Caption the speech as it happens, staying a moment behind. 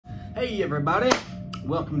Hey everybody,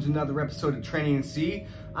 welcome to another episode of Trenny and C.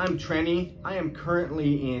 I'm Trenny. I am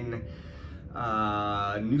currently in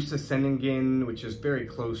Nusa Senengan, which is very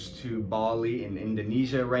close to Bali in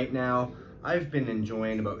Indonesia right now. I've been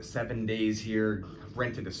enjoying about 7 days here. I've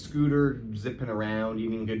rented a scooter, zipping around,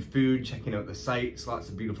 eating good food, checking out the sights, lots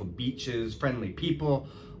of beautiful beaches, friendly people,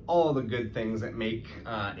 all the good things that make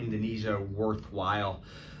Indonesia worthwhile.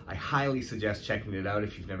 I highly suggest checking it out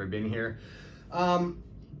if you've never been here.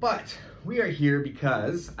 But we are here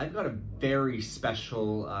because I've got a very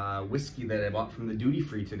special whiskey that I bought from the duty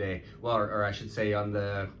free today. Well, or I should say from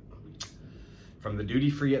the duty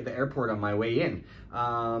free at the airport on my way in.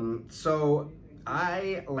 So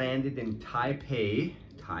I landed in Taipei,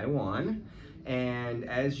 Taiwan. And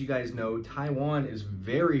as you guys know, Taiwan is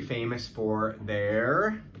very famous for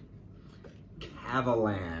their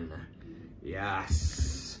KAVALAN.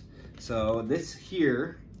 Yes. So this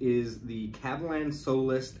here is the KAVALAN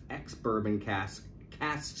EX-BOURBON CASK,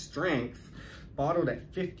 Cask Strength, bottled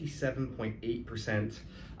at 57.8%.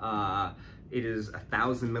 It is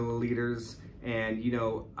 1,000 milliliters, and you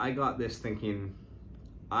know, I got this thinking,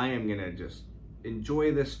 I am gonna just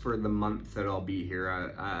enjoy this for the month that I'll be here,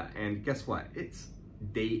 and guess what? It's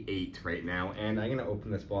day 8 right now, and I'm gonna open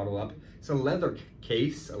this bottle up. It's a leather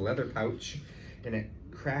case, a leather pouch, and it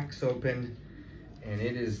cracks open, and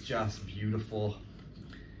it is just beautiful.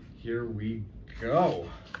 Here we go.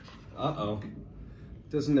 Uh-oh.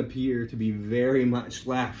 Doesn't appear to be very much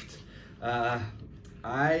left. I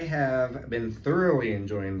have been thoroughly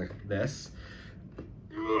enjoying this.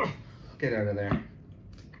 Ugh, get out of there.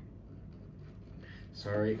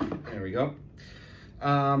 Sorry, there we go.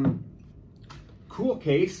 Cool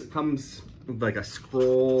case. It comes with like a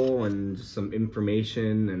scroll and some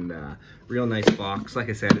information and a real nice box. Like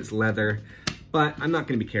I said, it's leather. But I'm not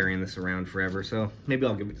going to be carrying this around forever, so maybe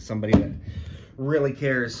I'll give it to somebody that really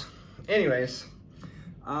cares. Anyways,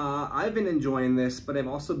 I've been enjoying this, but I've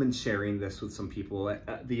also been sharing this with some people.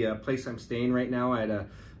 At the place I'm staying right now, I had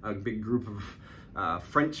a big group of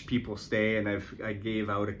French people stay, and I gave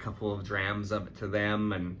out a couple of drams of it to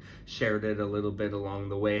them and shared it a little bit along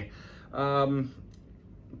the way.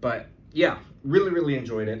 But yeah, really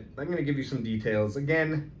enjoyed it. I'm going to give you some details.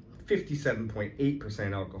 Again,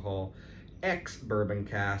 57.8% alcohol. Ex-bourbon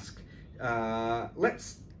cask.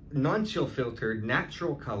 Let's non-chill filtered,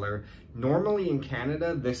 natural color. Normally in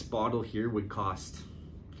Canada, this bottle here would cost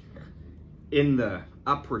in the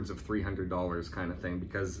upwards of $300 kind of thing,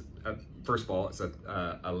 because first of all, it's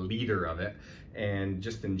a liter of it, and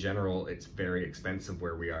just in general, it's very expensive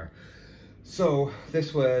where we are. So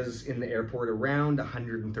this was in the airport around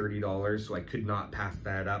 $130, so I could not pass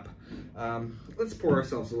that up. Let's pour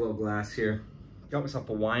ourselves a little glass here. Got myself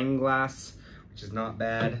a wine glass, which is not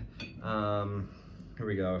bad. Here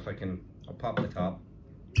we go. I'll pop the top.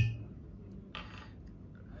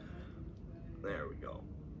 There we go.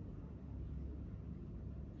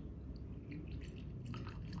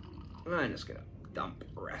 I'm just gonna dump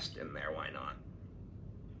the rest in there. Why not?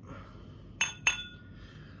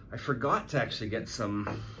 I forgot to actually get some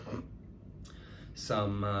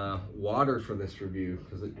water for this review,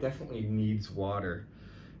 because it definitely needs water.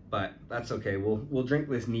 But that's okay, we'll drink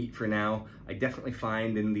this neat for now. I definitely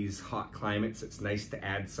find in these hot climates, it's nice to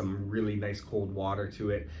add some really nice cold water to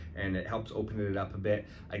it, and it helps open it up a bit.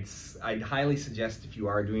 I'd highly suggest, if you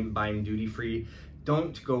are buying duty free,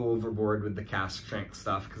 don't go overboard with the Cask Strength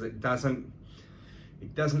stuff, because it doesn't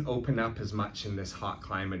open up as much in this hot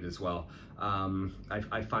climate as well.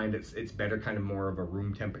 I find it's better kind of more of a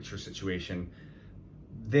room temperature situation.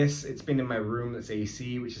 It's been in my room that's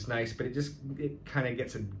AC, which is nice, but it kind of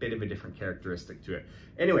gets a bit of a different characteristic to it.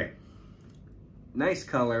 Anyway, nice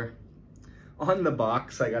color. On the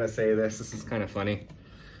box, I gotta say this is kind of funny.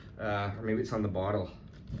 Or maybe it's on the bottle.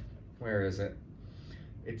 Where is it?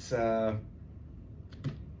 It's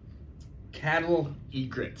cattle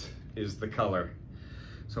egret is the color.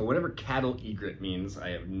 So whatever cattle egret means,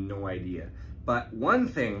 I have no idea. But one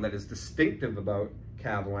thing that is distinctive about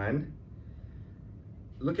KAVALAN,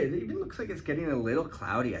 look, it even looks like it's getting a little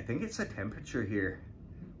cloudy. I think it's a temperature here,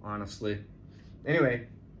 honestly. Anyway,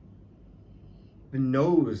 the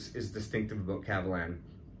nose is distinctive about KAVALAN.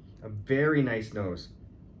 A very nice nose.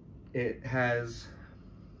 It has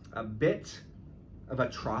a bit of a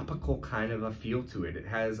tropical kind of a feel to it. It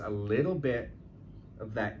has a little bit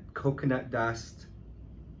of that coconut dust,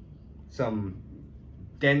 some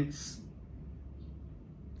dense,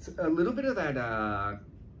 a little bit of that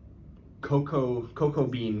cocoa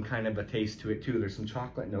bean kind of a taste to it too. There's some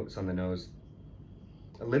chocolate notes on the nose.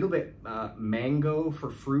 A little bit mango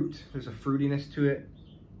for fruit. There's a fruitiness to it.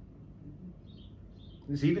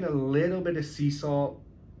 There's even a little bit of sea salt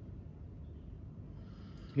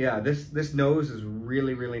Yeah, this nose is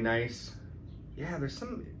really, really nice. Yeah, this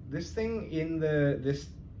thing in this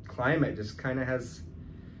climate just kind of has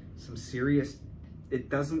some serious, it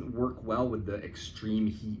doesn't work well with the extreme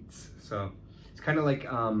heats. So it's kind of like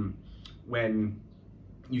when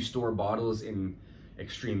you store bottles in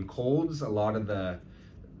extreme colds, a lot of the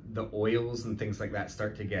oils and things like that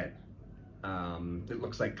start to get, it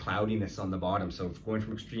looks like cloudiness on the bottom. So going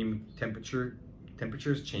from extreme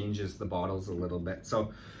temperatures changes the bottles a little bit.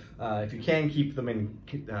 So if you can, keep them in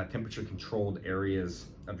temperature controlled areas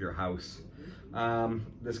of your house.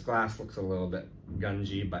 This glass looks a little bit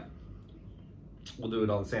gungy, but we'll do it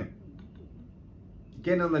all the same.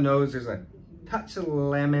 Again, on the nose, there's a touch of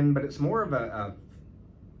lemon, but it's more of a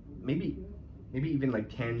maybe even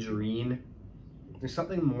like tangerine. There's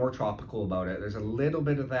something more tropical about it. There's a little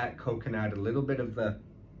bit of that coconut, a little bit of the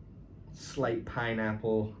slight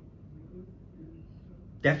pineapple.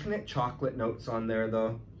 Definite chocolate notes on there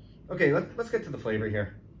though. Okay, let's get to the flavor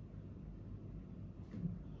here.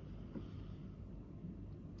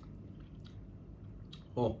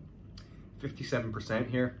 Oh, 57%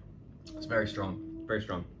 here. It's very strong, very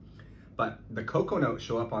strong. But the cocoa notes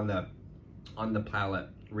show up on the palate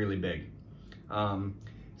really big.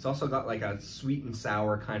 It's also got like a sweet and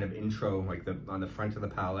sour kind of intro, like on the front of the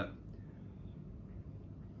palate.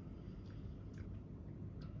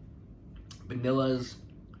 Vanillas,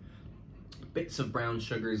 bits of brown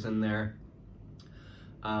sugars in there.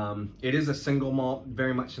 It is a single malt,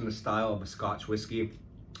 very much in the style of a Scotch whiskey,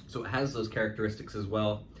 so it has those characteristics as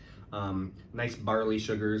well. Nice barley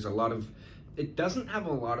sugars, it doesn't have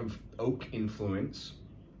a lot of oak influence,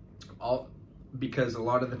 because a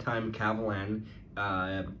lot of the time KAVALAN,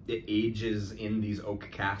 it ages in these oak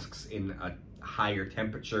casks in a higher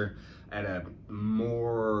temperature at a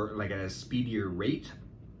speedier rate.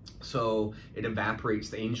 So it evaporates,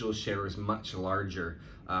 the angel share is much larger.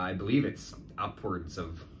 I believe it's upwards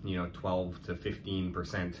of 12 to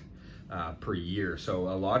 15% per year. So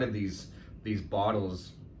a lot of these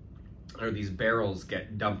bottles or these barrels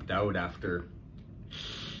get dumped out after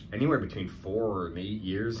anywhere between 4 and 8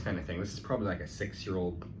 years kind of thing. This is probably like a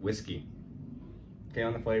 6-year-old whiskey. Okay,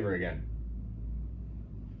 on the flavor again.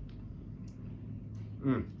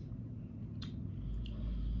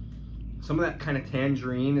 Some of that kind of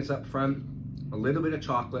tangerine is up front, a little bit of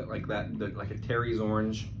chocolate like that, like a Terry's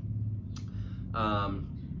orange.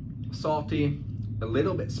 Salty, a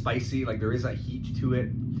little bit spicy, like there is a heat to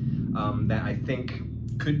it that I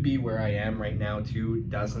think could be where I am right now too.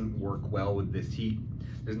 Doesn't work well with this heat.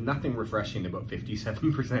 There's nothing refreshing about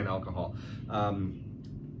 57% alcohol.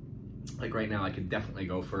 Like right now I could definitely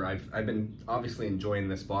go for, I've been obviously enjoying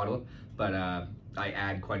this bottle, but I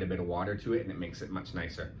add quite a bit of water to it and it makes it much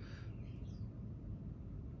nicer.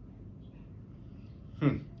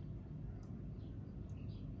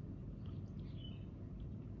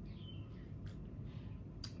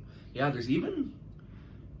 Yeah, I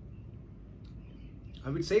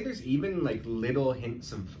would say there's even like little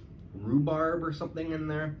hints of rhubarb or something in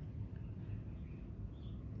there.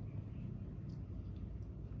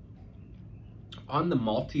 On the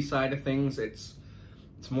malty side of things, it's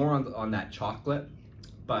more on that chocolate,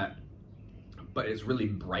 but it's really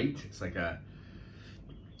bright. It's like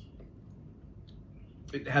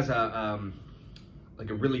it has a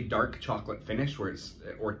really dark chocolate finish or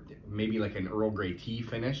maybe like an Earl Grey tea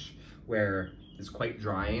finish where it's quite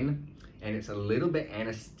drying, and it's a little bit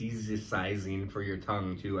anesthetizing for your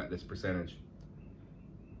tongue too at this percentage.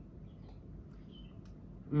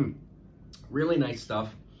 Really nice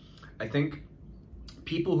stuff. I think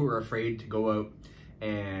people who are afraid to go out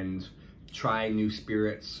and try new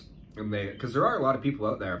spirits, because there are a lot of people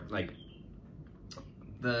out there, like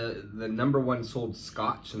the #1 sold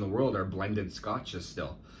Scotch in the world are blended Scotches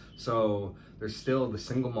still. So there's still, the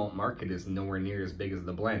single malt market is nowhere near as big as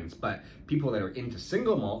the blends, but people that are into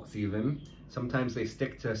single malts even, sometimes they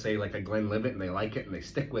stick to say like a Glenlivet and they like it and they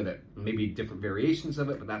stick with it. Maybe different variations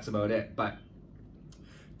of it, but that's about it. But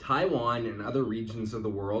Taiwan and other regions of the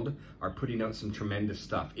world are putting out some tremendous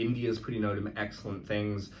stuff. India's putting out excellent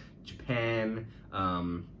things. Japan,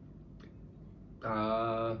 I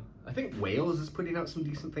think Wales is putting out some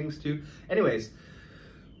decent things too. Anyways,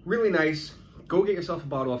 really nice. Go get yourself a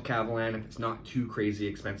bottle of KAVALAN if it's not too crazy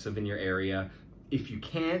expensive in your area. If you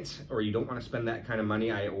can't, or you don't want to spend that kind of money,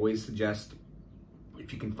 I always suggest,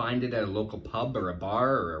 if you can find it at a local pub or a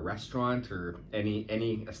bar or a restaurant or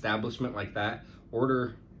any establishment like that,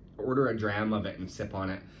 order a dram of it and sip on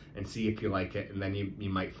it and see if you like it, and then you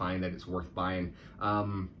might find that it's worth buying.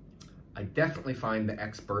 I definitely find the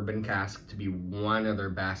ex-bourbon cask to be one of their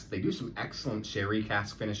best. They do some excellent sherry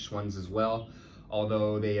cask finished ones as well.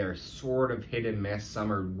 although they are sort of hit and miss.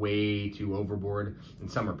 Some are way too overboard,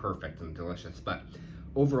 and some are perfect and delicious. But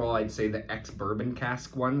overall, I'd say the ex-bourbon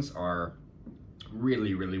cask ones are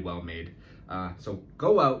really, really well made. So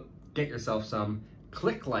go out, get yourself some,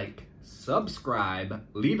 click like, subscribe,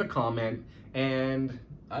 leave a comment, and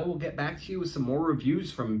I will get back to you with some more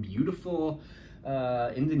reviews from beautiful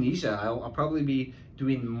Indonesia. I'll probably be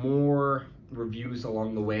doing more reviews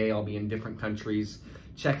along the way. I'll be in different countries.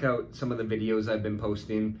 Check out some of the videos I've been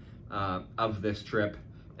posting of this trip.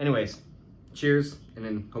 Anyways, cheers, and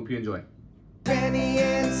then hope you enjoy. Trenny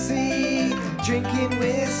and C, drinking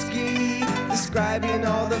whiskey, describing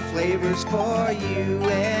all the flavors for you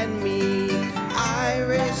and me.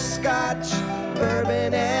 Irish, Scotch,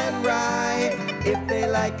 bourbon and rye. If they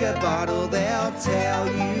like a bottle, they'll tell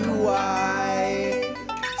you why.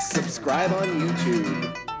 Subscribe on YouTube.